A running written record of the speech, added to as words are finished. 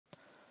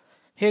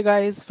Hey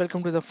guys,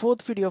 welcome to the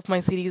fourth video of my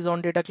series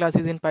on data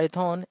classes in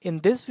Python.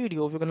 In this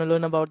video, we're going to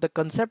learn about the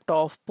concept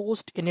of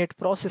post-init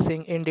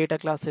processing in data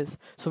classes.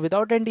 So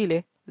without any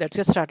delay, let's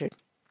get started.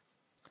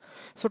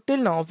 So till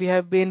now we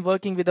have been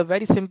working with a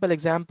very simple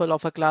example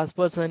of a class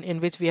person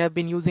in which we have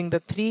been using the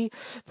three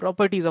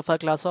properties of our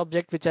class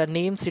object, which are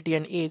name, city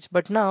and age.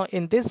 But now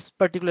in this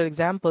particular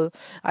example,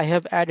 I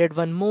have added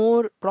one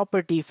more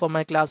property for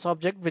my class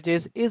object, which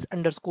is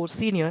underscore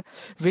senior,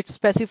 which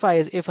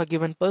specifies if a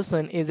given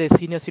person is a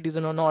senior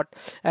citizen or not.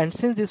 And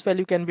since this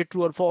value can be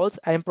true or false,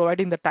 I am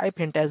providing the type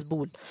hint as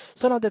bool.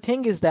 So now the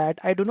thing is that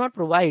I do not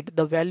provide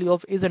the value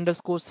of is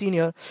underscore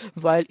senior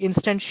while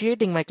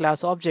instantiating my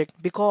class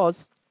object,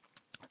 because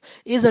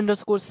is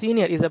underscore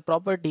senior is a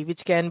property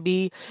which can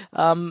be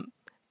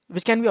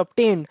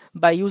obtained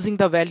by using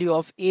the value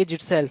of age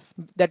itself.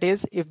 That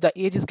is, if the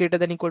age is greater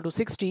than equal to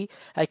 60,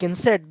 I can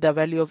set the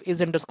value of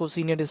is underscore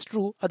senior is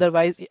true,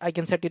 otherwise I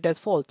can set it as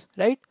false,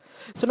 right?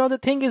 So now the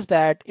thing is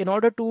that in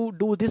order to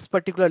do this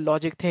particular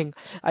logic thing,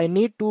 I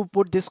need to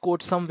put this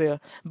code somewhere,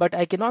 but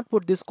I cannot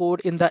put this code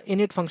in the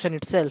init function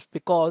itself,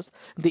 because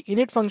the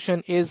init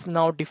function is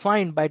now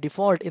defined by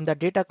default in the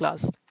data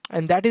class,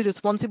 and that is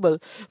responsible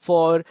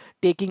for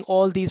taking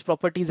all these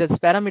properties as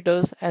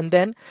parameters and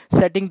then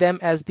setting them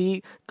as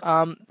the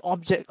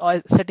object,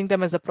 or setting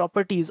them as the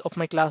properties of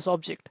my class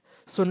object.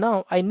 So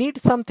now I need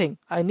some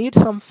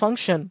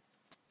function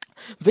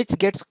which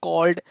gets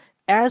called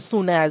as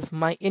soon as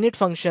my init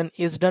function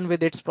is done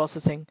with its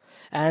processing.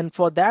 And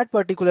for that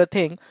particular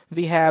thing,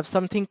 we have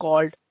something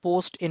called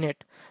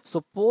post-init.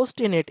 So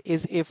post-init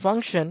is a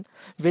function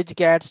which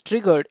gets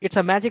triggered. It's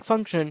a magic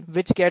function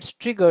which gets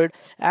triggered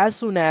as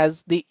soon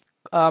as the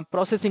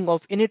processing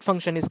of init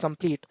function is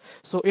complete.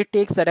 So it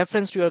takes the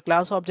reference to your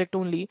class object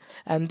only,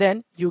 and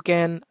then you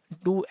can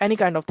do any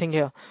kind of thing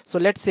here. So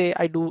let's say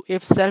I do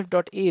if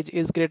self.age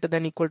is greater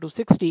than equal to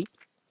 60,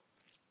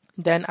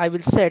 then I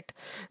will set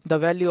the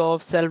value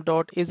of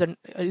self.is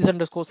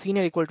underscore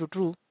senior equal to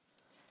true.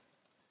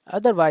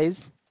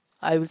 Otherwise,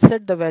 I will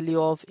set the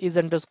value of is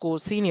underscore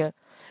senior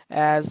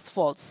as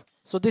false.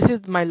 So this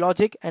is my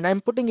logic, and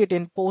I'm putting it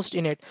in post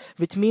init,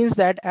 which means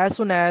that as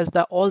soon as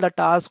all the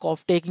task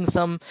of taking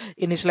some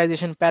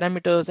initialization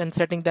parameters and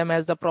setting them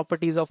as the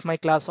properties of my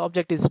class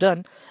object is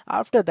done,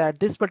 after that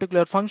this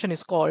particular function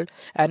is called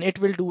and it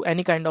will do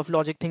any kind of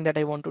logic thing that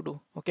I want to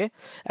do. Okay,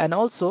 and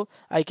also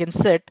I can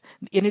set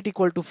init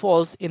equal to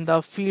false in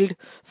the field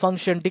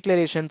function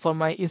declaration for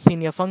my is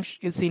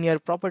senior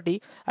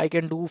property. I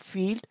can do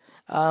field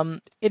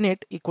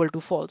init equal to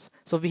false.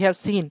 So we have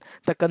seen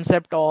the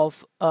concept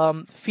of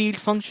field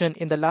function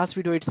in the last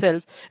video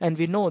itself, and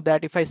we know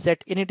that if I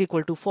set init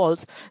equal to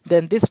false,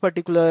 then this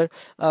particular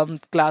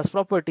class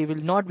property will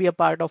not be a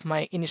part of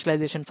my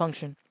initialization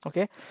function.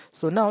 Okay,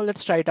 so now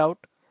let's try it out.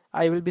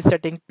 I will be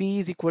setting p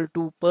is equal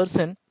to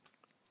person,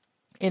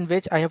 in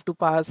which I have to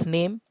pass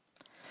name,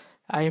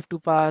 I have to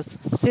pass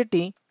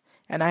city,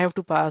 and I have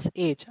to pass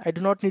age. I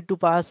do not need to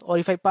pass, or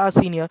if I pass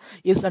senior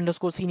is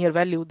underscore senior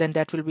value, then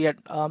that will be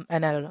an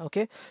error.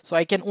 Okay, so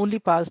I can only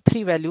pass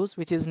three values,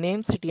 which is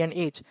name, city and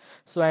age.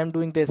 So I am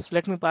doing this.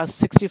 Let me pass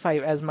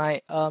 65 as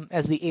my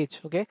as the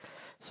age. Okay,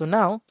 so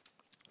now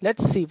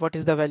let's see what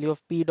is the value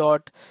of p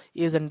dot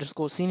is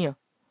underscore senior.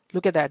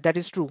 Look at that, that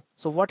is true.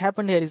 So what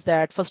happened here is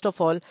that, first of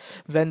all,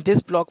 when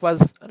this block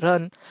was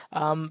run,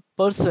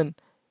 person,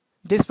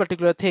 this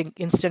particular thing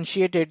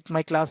instantiated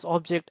my class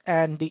object,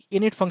 and the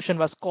init function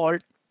was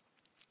called,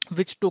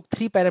 which took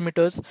three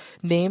parameters,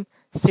 name,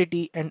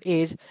 city and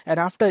age, and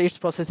after its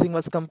processing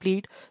was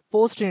complete,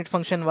 post init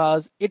function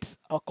was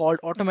called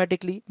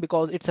automatically,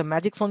 because it's a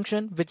magic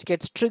function which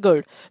gets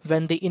triggered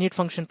when the init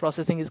function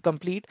processing is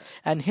complete.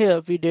 And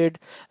here we did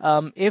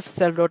if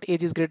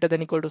self.age is greater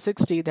than equal to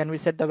 60, then we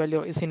set the value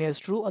of is senior as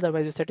true,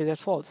 otherwise we set it as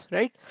false,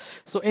 right?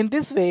 So in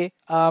this way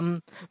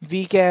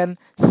we can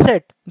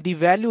set the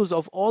values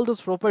of all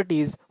those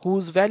properties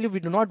whose value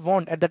we do not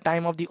want at the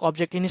time of the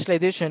object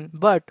initialization,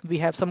 but we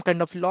have some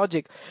kind of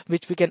logic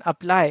which we can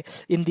apply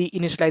in the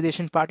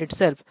initialization part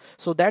itself.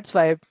 So that's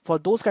why for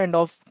those kind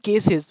of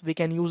cases we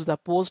can use the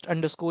post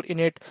underscore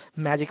init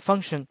magic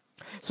function.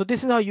 So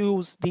this is how you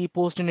use the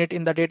post init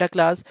in the data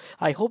class.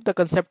 I hope the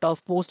concept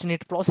of post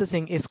init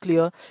processing is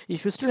clear.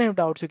 If you still have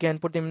doubts, you can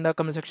put them in the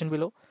comment section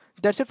below.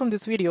 That's it from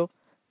this video.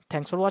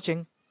 Thanks for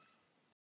watching.